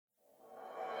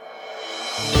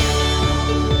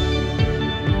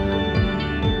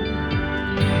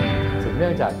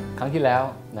จากครั้งที่แล้ว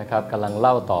นะครับกำลังเ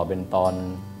ล่าต่อเป็นตอน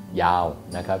ยาว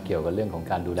นะครับเกี่ยวกับเรื่องของ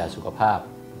การดูแลสุขภาพ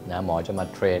นะหมอจะมา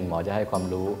เทรนหมอจะให้ความ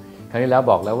รู้ครั้งที่แล้ว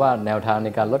บอกแล้วว่าแนวทางใน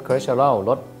การลดคอเลสเตอรอล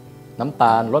ลดน้ำต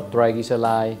าลลดไตรกลีเซอไร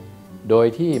ด์โดย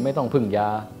ที่ไม่ต้องพึ่งยา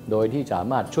โดยที่สา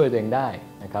มารถช่วยตัวเองได้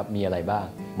นะครับมีอะไรบ้าง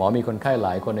หมอมีคนไข้หล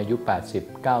ายคนอายุ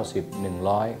80 90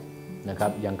 100นะครั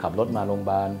บยังขับรถมาโรงพยา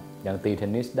บาลยังตีเท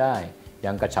นนิสได้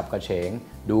ยังกระฉับกระเฉง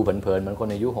ดูเผินๆเหมือนคน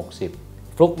อายุ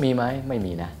60ฟลุกมีไหมไม่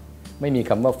มีนะไม่มี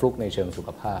คำว่าฟลุกในเชิงสุข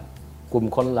ภาพกลุ่ม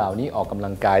คนเหล่านี้ออกกำลั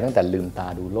งกายตั้งแต่ลืมตา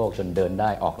ดูโลกจนเดินได้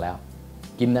ออกแล้ว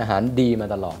กินอาหารดีมา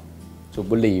ตลอดสูบ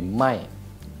บุหรี่ไม่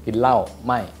กินเหล้า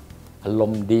ไม่อาร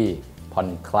มณ์ดีผ่อน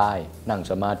คลายนั่ง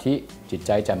สมาธิจิตใ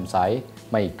จแจ่มใส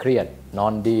ไม่เครียดนอ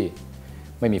นดี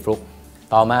ไม่มีฟลุก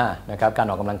ต่อมานะครับการ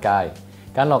ออกกำลังกาย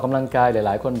การออกกำลังกายห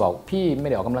ลายๆคนบอกพี่ไม่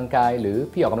ได้ออกกำลังกายหรือ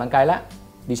พี่ออกกำลังกายแล้ว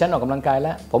ดิฉันออกกำลังกายแ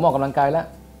ล้วผมออกกำลังกายแล้ว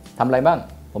ทำอะไรบ้าง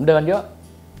ผมเดินเยอะ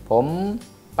ผม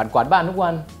ปัดกวาดบ้านทุกวั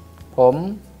นผม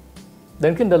เดิ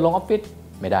นขึ้นเดินลงออฟฟิศ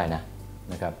ไม่ได้น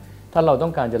ะครับถ้าเราต้อ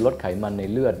งการจะลดไขมันใน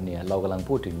เลือดเนี่ยเรากำลัง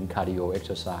พูดถึง cardio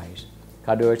exercise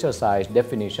cardio exercise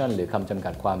definition หรือคำจำ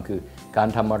กัดความคือการ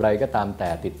ทำอะไรก็ตามแต่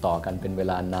ติดต่อกันเป็นเว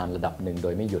ลานานระดับหนึ่งโด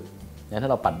ยไม่หยุดถ้า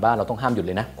เราปัดบ้านเราต้องห้ามหยุดเ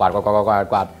ลยนะกวาด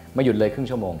ไม่หยุดเลยครึ่ง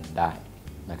ชั่วโมงได้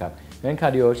นะครับงั้น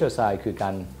cardio exercise คือกา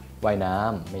รว่ายน้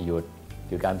ำไม่หยุด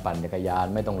คือการปั่นจักรยาน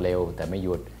ไม่ต้องเร็วแต่ไม่ห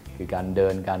ยุดคือการเดิ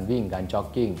นการวิ่งการจ็อก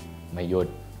กิ้งไม่หยุด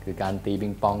คือการตีปิ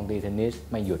งปองตีเทนนิส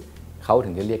ไม่หยุดเขาถึ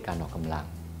งจะเรียกการออกกำลัง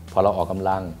พอเราออกกำ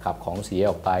ลังขับของเสีย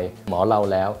ออกไปหมอเล่า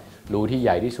แล้วรูที่ให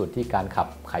ญ่ที่สุดที่การขับ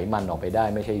ไขมันออกไปได้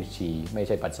ไม่ใช่ฉี่ไม่ใ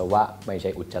ช่ปัสสาวะไม่ใช่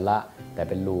อุจจาระแต่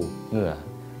เป็นรูเห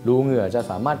งื่อจะ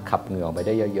สามารถขับเหงื่อออกไปไ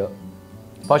ด้เยอะ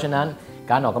ๆเพราะฉะนั้น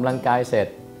การออกกำลังกายเสร็จ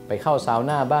ไปเข้าซาว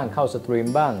น่าบ้างเข้าสตรีม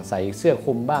บ้างใส่เสื้อค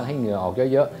ลุมบ้างให้เหงื่อออก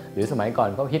เยอะๆหรือสมัยก่อน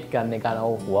เขาฮิตกันในการเอา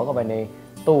หัวเข้าไปใน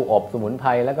ตู้อบสมุนไพร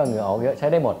แล้วก็เหงื่อออกเยอะใช้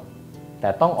ได้หมดแ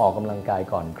ต่ต้องออกกำลังกาย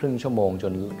ก่อนครึ่งชั่วโมงจ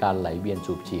นการไหลเวียน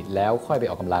สูบฉีดแล้วค่อยไป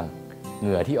ออกกำลังเห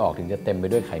งื่อที่ออกถึงจะเต็มไป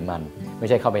ด้วยไขมันไม่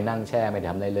ใช่เข้าไปนั่งแช่ไม่ท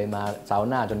ำอะไรเลยมาซาว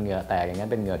น่าจนเหงื่อแตกอย่างนั้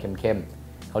นเป็นเหงื่อเข้ม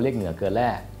ๆเขาเรียกเหงื่อเกลือแร่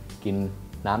กิน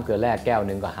น้ำเกลือแร่แก้ว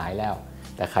นึงก็หายแล้ว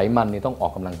แต่ไขมันนี่ต้องออ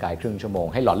กกำลังกายครึ่งชั่วโมง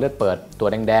ให้หลอดเลือดเปิดตัว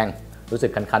แดงๆรู้สึ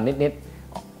กคันๆนิด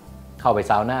ๆเข้าไป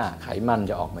ซาวน่าไขมัน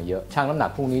จะออกมาเยอะชั่งน้ำหนั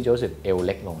กพรุ่งนี้จะรู้สึกเอวเ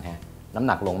ล็กลงฮะน้ำห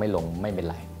นักลงไม่เป็น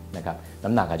ไรนะครับน้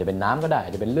ำหนักอาจจะเป็นน้ำก็ได้อ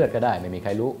าจจะเป็นเลือดก็ได้ไม่มีใค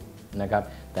รรู้นะครับ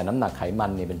แต่น้ำหนักไขมั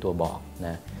นนี่เป็นตัวบอกน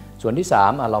ะส่วนที่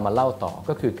3เรามาเล่าต่อ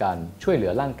ก็คือการช่วยเหลื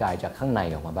อร่างกายจากข้างใน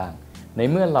ออกมาบ้างใน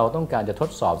เมื่อเราต้องการจะทด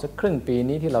สอบสักครึ่งปี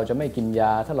นี้ที่เราจะไม่กินย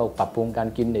าถ้าเราปรับปรุงการ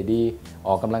กินได้ดีอ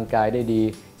อกกำลังกายได้ดี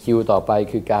คิวต่อไป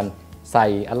คือการใส่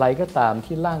อะไรก็ตาม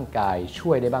ที่ร่างกายช่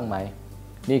วยได้บ้างไหม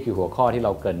นี่คือหัวข้อที่เร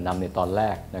าเกริ่นนำในตอนแร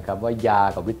กนะครับว่ายา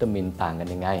กับวิตามินต่างกัน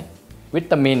ยังไงวิ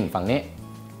ตามินฝั่งนี้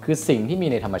คือสิ่งที่มี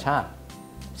ในธรรมชาติ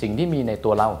สิ่งที่มีในตั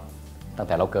วเราตั้งแ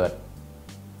ต่เราเกิด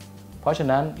เพราะฉะ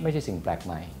นั้นไม่ใช่สิ่งแปลกใ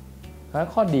หม่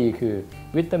ข้อดีคือ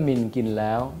วิตามินกินแ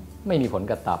ล้วไม่มีผล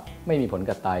กับตับไม่มีผล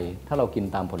กับไตถ้าเรากิน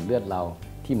ตามผลเลือดเรา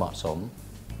ที่เหมาะสม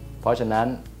เพราะฉะนั้น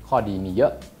ข้อดีมีเยอ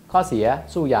ะข้อเสีย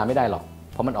สู้ยาไม่ได้หรอก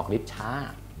เพราะมันออกฤทธิ์ช้า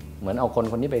เหมือนเอาค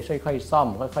นนี้ไปค่อยๆซ่อม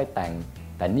ค่อยๆแต่ง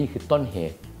แต่นี่คือต้นเห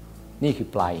ตุนี่คือ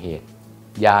ปลายเหตุ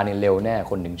ยาเนี่ยเร็วแน่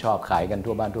คนหนึ่งชอบขายกัน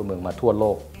ทั่วบ้านทั่วเมืองมาทั่วโล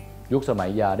กยุคสมัย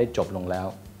ยาได้จบลงแล้ว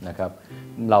นะครับ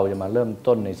เราจะมาเริ่ม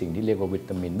ต้นในสิ่งที่เรียกว่าวิ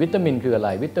ตามินวิตามินคืออะไร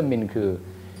วิตามินคือ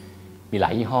มีหลา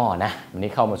ยยี่ห้อนะวัน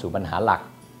นี้เข้ามาสู่ปัญหาหลัก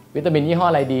วิตามินยี่ห้อ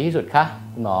อะไรดีที่สุดคะ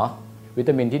คุณหมอวิต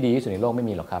ามินที่ดีที่สุดในโลกไม่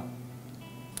มีหรอกครับ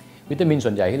วิตามินส่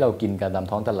วนใหญ่ที่เรากินกันตาม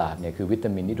ท้องตลาดเนี่ยคือวิตา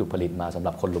มินที่ถูกผลิตมาสำห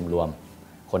รับคนรวม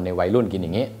ๆคนในวัยรุ่นกินอย่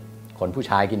างนี้คนผู้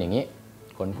ชายกินอย่างนี้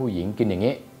คนผู้หญิงกินอย่าง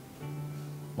นี้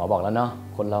หมอบอกแล้วเนาะ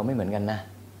คนเราไม่เหมือนกันนะ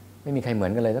ไม่มีใครเหมือ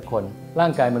นกันเลยสักคนร่า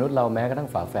งกายมนุษย์เราแม้กระทั่ง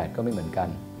ฝาแฝดก็ไม่เหมือนกัน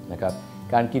นะครับ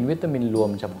การกินวิตามินรวม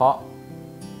เฉพาะ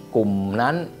กลุ่ม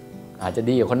นั้นอาจจะ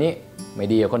ดีกว่าคนนี้ไม่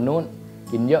ดีกว่าคนนู้น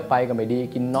กินเยอะไปก็ไม่ดี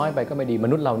กินน้อยไปก็ไม่ดีม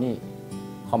นุษย์เรานี่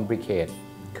คอมพลีเคท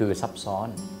คือซับซ้อน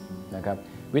นะครับ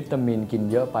วิตามินกิน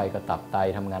เยอะไปก็ตับไต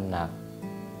ทำงานหนัก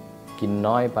กิน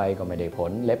น้อยไปก็ไม่ได้ผ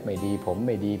ลเล็บไม่ดีผมไ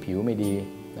ม่ดีผิวไม่ดี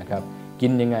นะครับกิ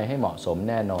นยังไงให้เหมาะสม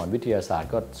แน่นอนวิทยาศาสต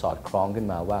ร์ก็สอดคล้องขึ้น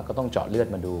มาว่าก็ต้องเจาะเลือด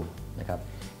มาดูนะครับ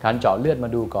การเจาะเลือดมา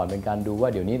ดูก่อนเป็นการดูว่า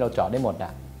เดี๋ยวนี้เราเจาะได้หมดอ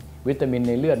ะวิตามินใ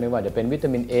นเลือดไม่ว่าจะเป็นวิตา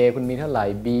มิน A คุณมีเท่าไหร่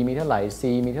B มีเท่าไหร่ C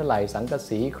มีเท่าไหร่สังกะ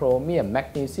สีโครเมียมแมก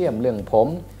นีเซียมเรื่องผม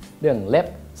เรื่องเล็บ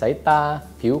สายตา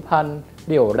ผิวพรรณเ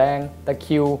รี่ยวแรงตะค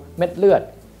ริวเม็ดเลือด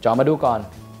เจาะมาดูก่อน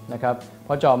นะครับพ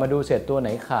อเจาะมาดูเสร็จตัวไหน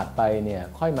ขาดไปเนี่ย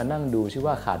ค่อยมานั่งดูซิ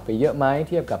ว่าขาดไปเยอะไหม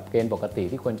เทียบกับเกณฑ์ปกติ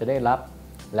ที่ควรจะได้รับ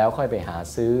แล้วค่อยไปหา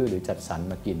ซื้อหรือจัดสรร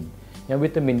มากินอย่างวิ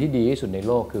ตามินที่ดีที่สุดในโ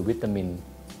ลกคือวิตามิน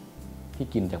ที่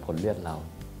กินจากผลเลือดเรา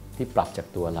ที่ปรับจาก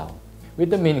ตัวเราวิ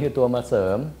ตามินคือตัวมาเสริ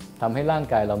มทำให้ร่าง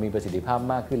กายเรามีประสิทธิภาพ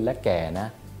มากขึ้นและแก่นะ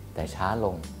แต่ช้าล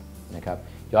งนะครับ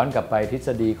ย้อนกลับไปทฤษ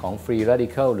ฎีของฟรีเรดิ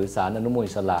เคิลหรือสารอนุมูล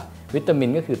อิสระวิตามิน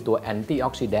ก็คือตัวแอนตี้อ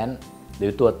อกซิแดนต์หรื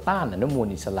อตัวต้านอนุมูล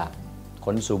อิสระค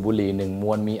นสูบบุหรี่1ม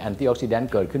วลมีแอนตี้ออกซิแดนต์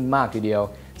เกิดขึ้นมากทีเดียว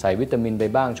ใส่วิตามินไป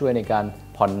บ้างช่วยในการ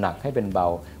ผ่อนหนักให้เป็นเบา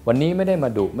วันนี้ไม่ได้มา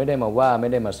ดุไม่ได้มาว่าไม่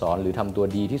ได้มาสอนหรือทำตัว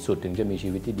ดีที่สุดถึงจะมีชี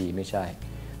วิตที่ดีไม่ใช่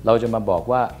เราจะมาบอก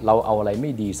ว่าเราเอาอะไรไ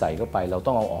ม่ดีใส่เข้าไปเรา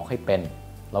ต้องเอาออกให้เป็น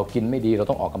เรากินไม่ดีเรา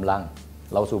ต้องออกกำลัง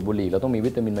เราสูบบุหรี่เราต้องมี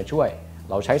วิตามินมาช่วย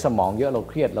เราใช้สมองเยอะเรา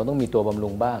เครียดเราต้องมีตัวบำรุ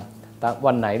งบ้างแต่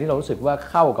วันไหนที่เรารู้สึกว่า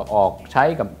เข้ากับออกใช้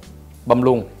กับบำ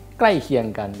รุงใกล้เคียง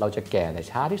กันเราจะแก่แต่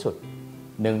ช้าที่สุด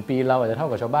1 ปีเราอาจจะเท่า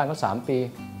กับชาวบ้านเขา3 ปี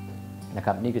นะค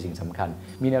รับนี่คือสิ่งสำคัญ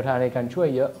มีแนวทางในการช่วย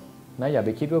เยอะนะอย่าไป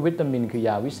คิดว่าวิตามินคือย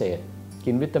าวิเศษ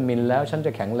กินวิตามินแล้วฉันจ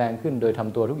ะแข็งแรงขึ้นโดยท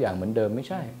ำตัวทุกอย่างเหมือนเดิมไม่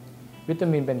ใช่วิตา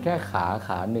มินเป็นแค่ข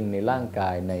าหนึ่งในร่างกา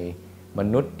ยในม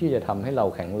นุษย์ที่จะทำให้เรา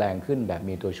แข็งแรงขึ้นแบบ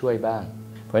มีตัวช่วยบ้าง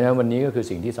เพราะฉะนั้นวันนี้ก็คือ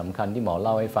สิ่งที่สำคัญที่หมอเ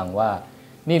ล่าให้ฟังว่า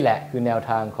นี่แหละคือแนว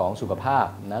ทางของสุขภาพ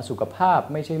นะสุขภาพ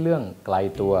ไม่ใช่เรื่องไกล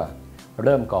ตัวเ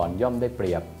ริ่มก่อนย่อมได้เป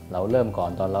รียบเราเริ่มก่อ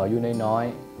นตอนเราอายุน้อย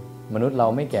ๆมนุษย์เรา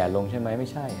ไม่แก่ลงใช่ไหมไม่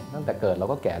ใช่ตั้งแต่เกิดเรา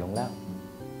ก็แก่ลงแล้ว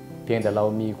เพียงแต่เรา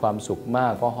มีความสุขมา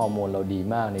กเพราะฮอร์โมนเราดี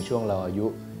มากในช่วงเราอายุ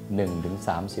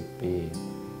 1-30 ปี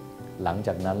หลังจ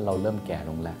ากนั้นเราเริ่มแก่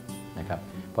ลงแล้วนะครับ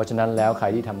เพราะฉะนั้นแล้วใคร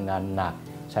ที่ทำงานหนัก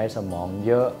ใช้สมองเ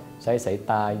ยอะใช้สาย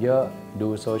ตาเยอะดู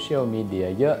โซเชียลมีเดีย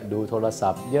เยอะดูโทรศั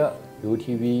พท์เยอะดู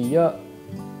ทีวีเยอะ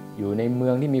อยู่ในเมื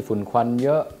องที่มีฝุ่นควันเย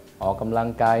อะออกกำลัง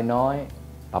กายน้อย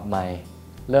ปรับใหม่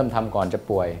เริ่มทำก่อนจะ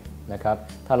ป่วยนะครับ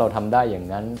ถ้าเราทำได้อย่าง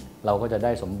นั้นเราก็จะไ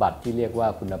ด้สมบัติที่เรียกว่า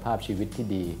คุณภาพชีวิตที่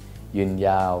ดียืนย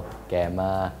าวแก่ม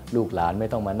าลูกหลานไม่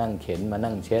ต้องมานั่งเข็นมา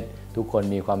นั่งเช็ดทุกคน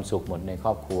มีความสุขหมดในคร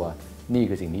อบครัวนี่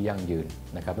คือสิ่งที่ยั่งยืน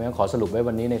นะครับเพราะฉะนั้นขอสรุปไว้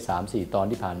วันนี้ใน 3-4 ตอน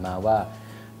ที่ผ่านมาว่า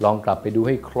ลองกลับไปดูใ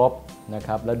ห้ครบนะค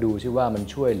รับแล้วดูซิว่ามัน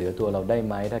ช่วยเหลือตัวเราได้ไ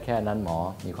หมถ้าแค่นั้นหมอ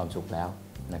มีความสุขแล้ว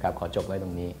นะครับขอจบไว้ตร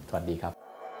งนี้สวัสดีครับ